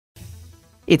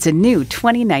It's a new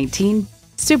 2019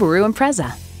 Subaru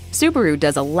Impreza. Subaru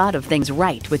does a lot of things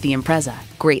right with the Impreza.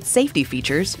 Great safety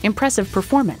features, impressive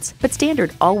performance, but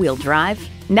standard all-wheel drive?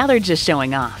 Now they're just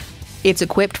showing off. It's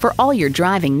equipped for all your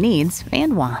driving needs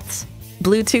and wants.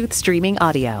 Bluetooth streaming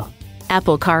audio,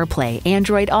 Apple CarPlay,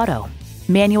 Android Auto,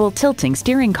 manual tilting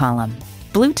steering column,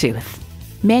 Bluetooth,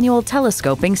 manual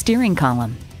telescoping steering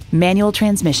column, manual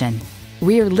transmission,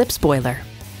 rear lip spoiler,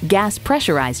 gas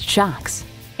pressurized shocks,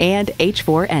 and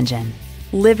H4 engine.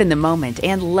 Live in the moment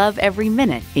and love every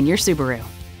minute in your Subaru.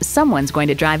 Someone's going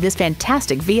to drive this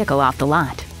fantastic vehicle off the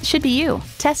lot. Should be you.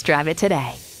 Test drive it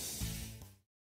today.